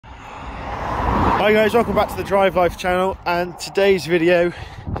Hi guys, welcome back to the Drive Life channel, and today's video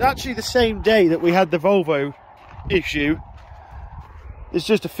is actually the same day that we had the Volvo issue. It's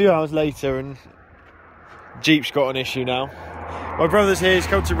just a few hours later and Jeep's got an issue now. My brother's here, he's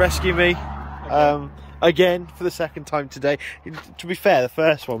come to rescue me again for the second time today. To be fair, the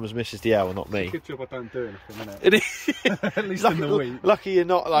first one was Mrs. DL, not me. Good job I don't do anything, innit? It is. At least lucky, in the week. Lucky you're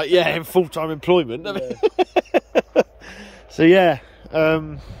not like, yeah, in full-time employment. Yeah. So yeah,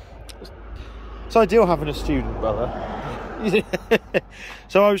 it's ideal having a student brother.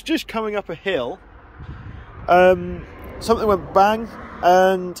 So I was just coming up a hill, something went bang,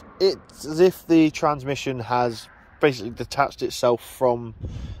 and it's as if the transmission has basically detached itself from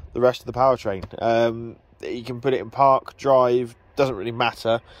the rest of the powertrain. You can put it in park, drive, doesn't really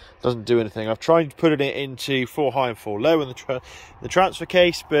matter, doesn't do anything. I've tried putting it into 4 high and 4 low in the transfer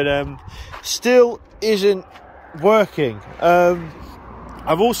case, but still isn't working.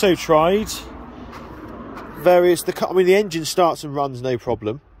 I've also tried various, I mean the engine starts and runs no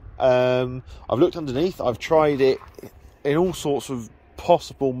problem. I've looked underneath, I've tried it in all sorts of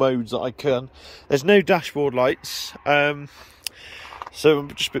possible modes that I can. There's no dashboard lights, so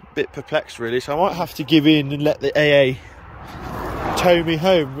I'm just a bit perplexed really, so I might have to give in and let the AA tow me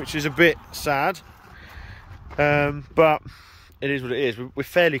home, which is a bit sad, but it is what it is. We're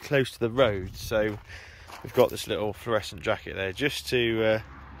fairly close to the road, so we've got this little fluorescent jacket there just to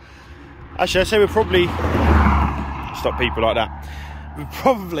actually, I say we're probably, stop people like that, we're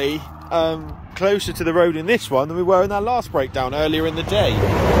probably closer to the road in this one than we were in that last breakdown earlier in the day.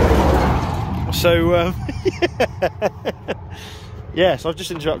 So yeah, so I've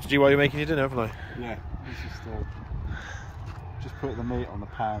just interrupted you while you're making your dinner, haven't I? Yeah, just put the meat on the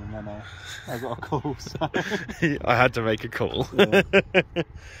pan and then I got a call, so. I had to make a call. Yeah.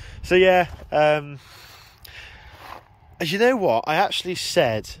 So yeah, as you know what, I actually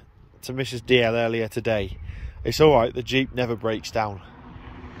said to Mrs. DL earlier today, it's alright, the Jeep never breaks down.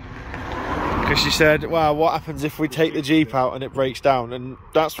 Because she said, well, what happens if we take the Jeep out and it breaks down? And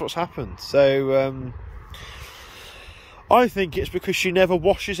that's what's happened. So I think it's because she never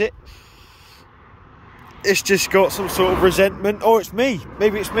washes it. It's just got some sort of resentment. Or it's me.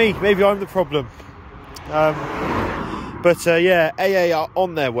 Maybe it's me. Maybe I'm the problem. But yeah, AA are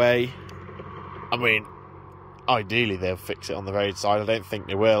on their way. I mean, ideally they'll fix it on the roadside. I don't think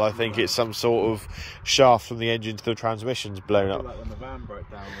they will. I think it's some sort of shaft from the engine to the transmission's blown up. Like when the van broke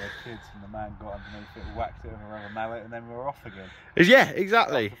down, we had kids and the man got underneath it, whacked it with a rubber mallet, and then we were off again. Yeah,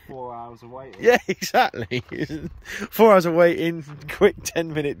 exactly. After 4 hours of waiting. Yeah, exactly. 4 hours of waiting, quick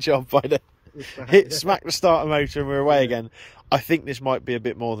 10-minute job by the smack the starter motor and we're away again. I think this might be a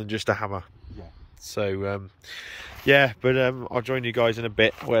bit more than just a hammer. Yeah. So yeah, but I'll join you guys in a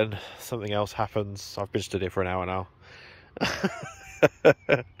bit when something else happens. I've been stood here for an hour now.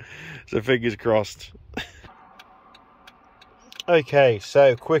 So fingers crossed. Okay,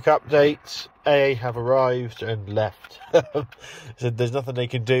 so quick update. AA have arrived and left. So there's nothing they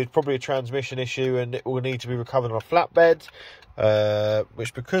can do. It's probably a transmission issue and it will need to be recovered on a flatbed.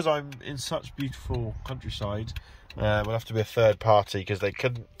 Which, because I'm in such beautiful countryside, will have to be a third party, because they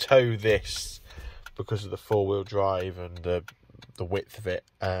couldn't tow this because of the 4-wheel drive and the width of it.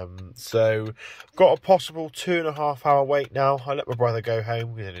 So got a possible 2.5 hour wait now. I let my brother go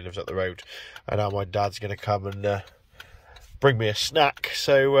home because he lives up the road, and now my dad's going to come and bring me a snack.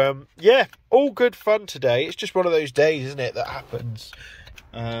 So yeah, all good fun today. It's just one of those days, isn't it, that happens.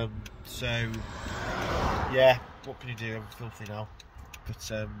 So yeah, what can you do? I'm filthy now, but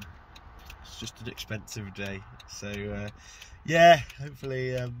it's just an expensive day. So yeah,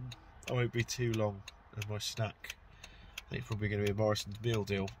 hopefully I won't be too long with my snack. I think it's probably going to be a Morrison's meal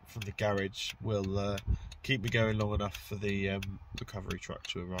deal from the garage. Will keep me going long enough for the recovery truck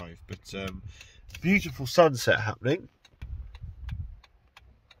to arrive. But beautiful sunset happening.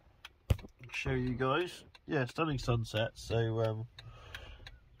 I'll show you guys. Yeah, stunning sunset. So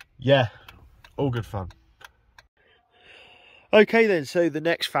yeah, all good fun. Okay then, so the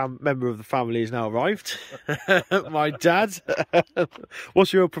next member of the family has now arrived. My dad.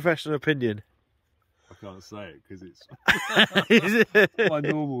 What's your professional opinion? I can't say it because it's my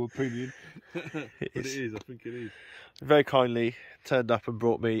normal opinion. But it is, I think it is. Very kindly turned up and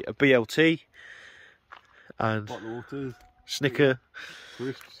brought me a BLT and bottle of water, Snicker,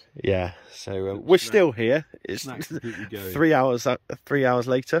 crisps. Yeah, so we're still here. It's 3 hours. 3 hours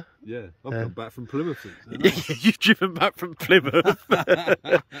later. Yeah, I've come back from Plymouth. You've driven back from Plymouth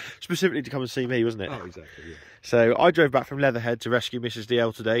specifically to come and see me, wasn't it? Oh, exactly. Yeah. So I drove back from Leatherhead to rescue Mrs.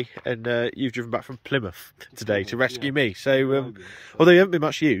 DL today, and you've driven back from Plymouth today to rescue me. So although you haven't been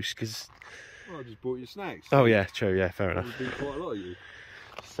much use because. Well, I just bought you snacks. Oh yeah, true. Yeah, fair enough. There's been quite a lot of you.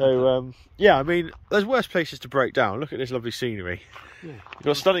 So yeah, I mean, there's worse places to break down. Look at this lovely scenery. Yeah. You've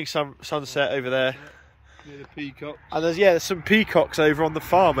got a stunning sunset over there. Near the peacocks. And there's some peacocks over on the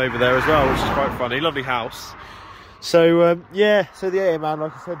farm over there as well, which is quite funny. Lovely house. So yeah, so the AA man,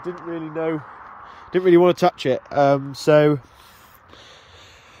 like I said, didn't really want to touch it. So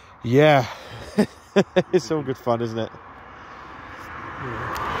yeah, it's all good fun, isn't it?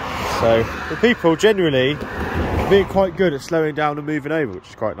 Yeah. So the people generally being quite good at slowing down and moving over, which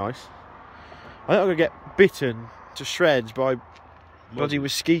is quite nice. I think I'm gonna get bitten to shreds by bloody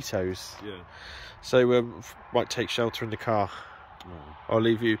mosquitoes. Yeah. So might take shelter in the car. I'll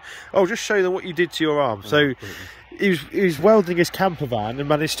leave you. Oh, just show them what you did to your arm. So he was welding his camper van and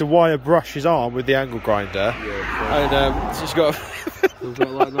managed to wire brush his arm with the angle grinder. Yeah, and he's got. We've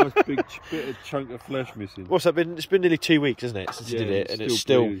got like a nice big bit of chunk of flesh missing. What's that been? It's been nearly 2 weeks, isn't it, since he did it, and it's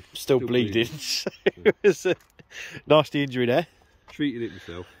still bleeding. So it was a nasty injury there. Treated it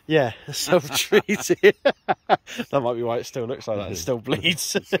myself. Yeah, self-treated. That might be why it still looks like that. It still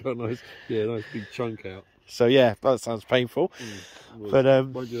bleeds. It's got a nice big chunk out. So yeah, that sounds painful. Well, but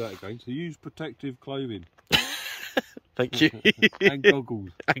won't do that again. So use protective clothing. Thank you. And goggles.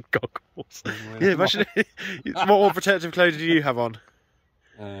 And goggles. Yeah, imagine. What protective clothing do you have on?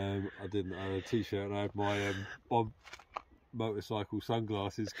 I didn't. I had a t-shirt and I had my Bob motorcycle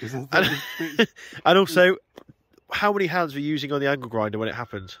sunglasses because and also, how many hands were you using on the angle grinder when it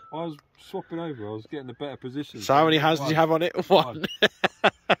happened? I was swapping over. I was getting a better position. So how many hands did you have on it? One.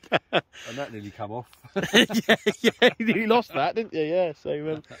 And that nearly come off. yeah, you lost that, didn't you? Yeah.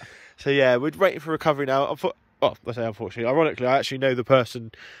 So yeah, we're waiting for recovery now. Well, I say unfortunately. Ironically, I actually know the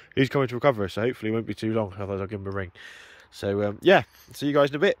person who's coming to recover, so hopefully it won't be too long. Otherwise, I'll give him a ring. So yeah, see you guys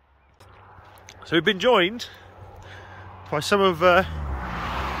in a bit. So we've been joined by some of our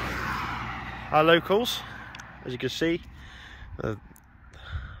locals, as you can see. A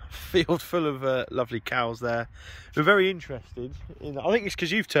field full of lovely cows there. We're very interested in. I think it's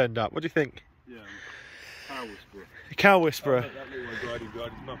because you've turned up. What do you think? Yeah, cow whisperer. Cow whisperer.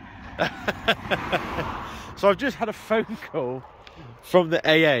 So I've just had a phone call from the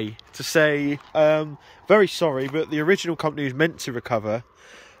AA to say, very sorry, but the original company who's meant to recover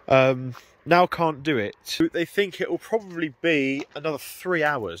now can't do it. They think it will probably be another 3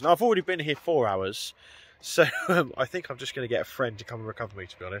 hours. Now I've already been here 4 hours, so I think I'm just going to get a friend to come and recover me,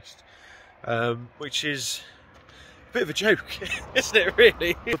 to be honest, which is a bit of a joke, isn't it,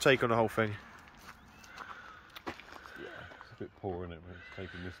 really? We'll take on the whole thing. Yeah, it's a bit poor, isn't it, when it's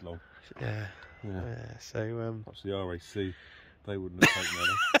taking this long. Yeah. So perhaps the RAC, they wouldn't have taken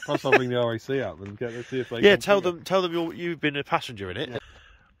that. Perhaps I'll bring the RAC up and get see if they. Yeah, tell them you've been a passenger in it. Yeah.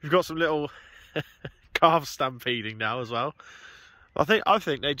 We've got some little calves stampeding now as well. I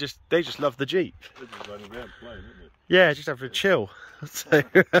think they just love the Jeep. They're just running around playing, aren't they? Yeah, just having a chill. So,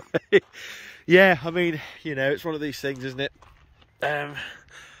 yeah, I mean, you know, it's one of these things, isn't it?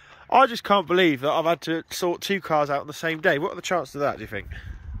 I just can't believe that I've had to sort 2 cars out on the same day. What are the chances of that, do you think?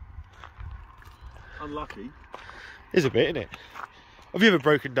 Unlucky. Is a bit, isn't it? Have you ever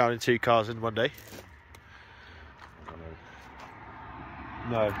broken down in 2 cars in one day?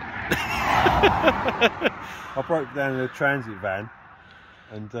 No. I broke down in a transit van,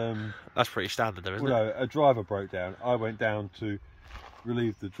 and that's pretty standard, though, isn't it? No, a driver broke down. I went down to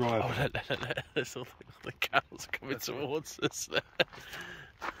relieve the driver. Oh, there's all the cows coming towards us.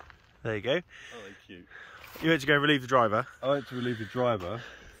 There you go. Oh, they're cute. You went to go relieve the driver. I went to relieve the driver,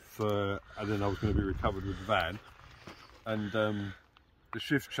 and then I was going to be recovered with the van, and the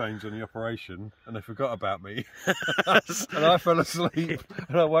shift changed on the operation, and they forgot about me, and I fell asleep,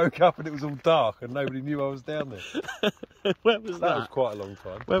 and I woke up and it was all dark, and nobody knew I was down there. Where was that? That was quite a long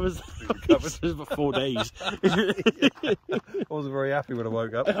time. Where was that? It was about 4 days. I wasn't very happy when I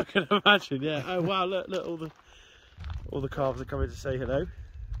woke up. I can imagine. Yeah. Oh wow! Look, all the calves are coming to say hello.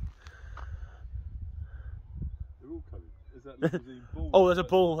 They're all coming. Is that limousine ball? Oh, there's a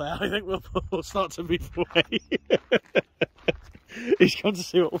ball there. I think we'll start to move away. He's come to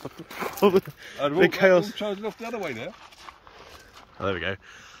see all the chaos. I'm charging off the other way now. Oh, there we go.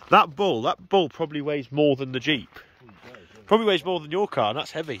 That bull probably weighs more than the Jeep. Probably weighs more than your car, and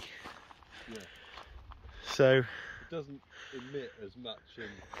that's heavy. Yeah. So. It doesn't emit as much.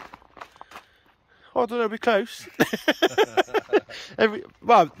 I don't know, be close.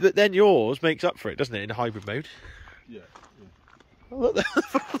 Well, then yours makes up for it, doesn't it, in hybrid mode? Yeah. Oh, look there.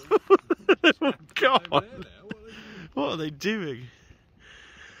 Oh, God. What are they doing?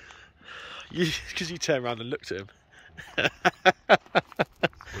 Because you turned around and looked at him.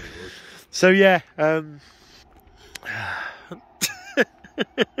 So yeah. I'm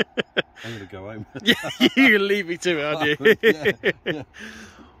gonna go home. Yeah, you can leave me to it, aren't you? Yeah.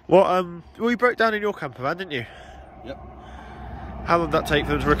 Well, you broke down in your camper van, didn't you? Yep. How long did that take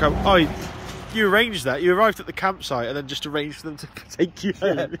for them to recover? Oh, you arranged that. You arrived at the campsite and then just arranged for them to take you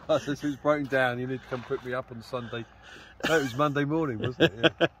home. Yeah, it was broken down. You need to come pick me up on Sunday. No, it was Monday morning, wasn't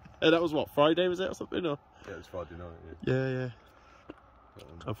it? Yeah. And that was what, Friday, was it, or something? Or? Yeah, it was Friday night. Yeah.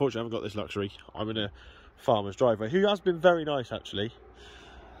 Unfortunately, I haven't got this luxury. I'm in a farmer's driveway, who has been very nice, actually.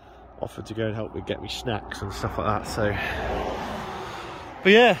 Offered to go and help me get me snacks and stuff like that, so...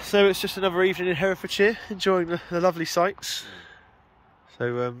 But yeah, so it's just another evening in Herefordshire, enjoying the lovely sights.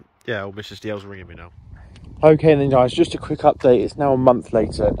 So, yeah, old Mrs. DL's ringing me now. Okay then guys, just a quick update. It's now a month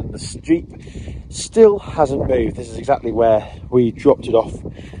later and the Jeep still hasn't moved. This is exactly where we dropped it off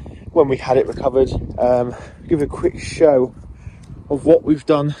when we had it recovered. Give a quick show of what we've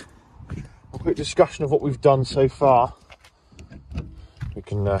done, a quick discussion of what we've done so far. We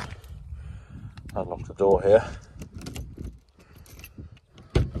can unlock the door here.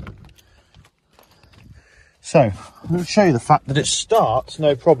 So, I'm going to show you the fact that it starts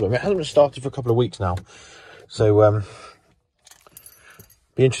no problem. It hasn't been started for a couple of weeks now. So,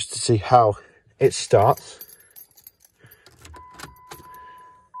 be interested to see how it starts. Just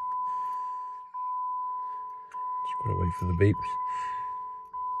got to wait for the beeps.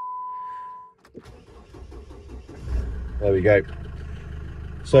 There we go.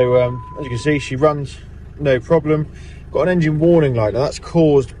 So, as you can see, she runs no problem. Got an engine warning light. Now, that's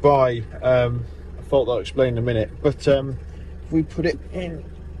caused by a fault that I'll explain in a minute. But if we put it in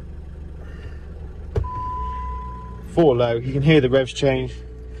for low, you can hear the revs change.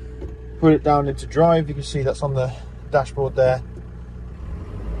 Put it down into drive, you can see that's on the dashboard there.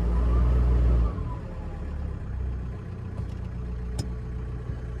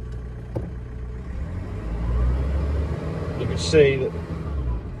 You can see that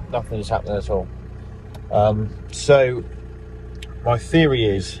nothing is happening at all. So my theory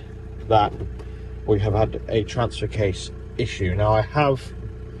is that we have had a transfer case issue. Now I have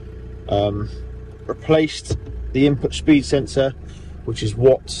replaced the input speed sensor, which is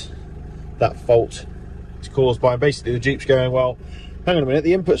what that fault is caused by. Basically the Jeep's going, well, hang on a minute,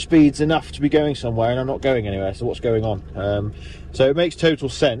 the input speed's enough to be going somewhere and I'm not going anywhere, so what's going on? So it makes total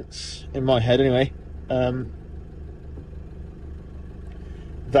sense in my head anyway,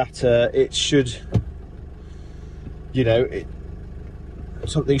 that it should, you know,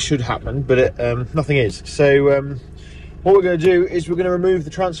 something should happen, but nothing is. So what we're going to do is we're going to remove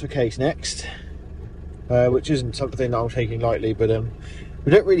the transfer case next, which isn't something that I'm taking lightly, but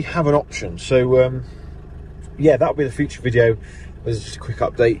we don't really have an option. So yeah, that'll be the future video. There's just a quick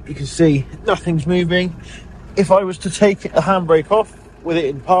update. You can see nothing's moving. If I was to take the handbrake off with it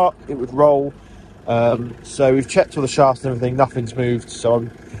in park, it would roll. So we've checked all the shafts and everything, nothing's moved, so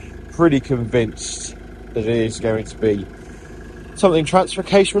I'm pretty convinced that it is going to be something transfer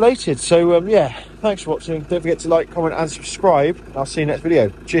case related. So yeah, thanks for watching. Don't forget to like, comment and subscribe. I'll see you next video.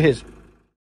 Cheers.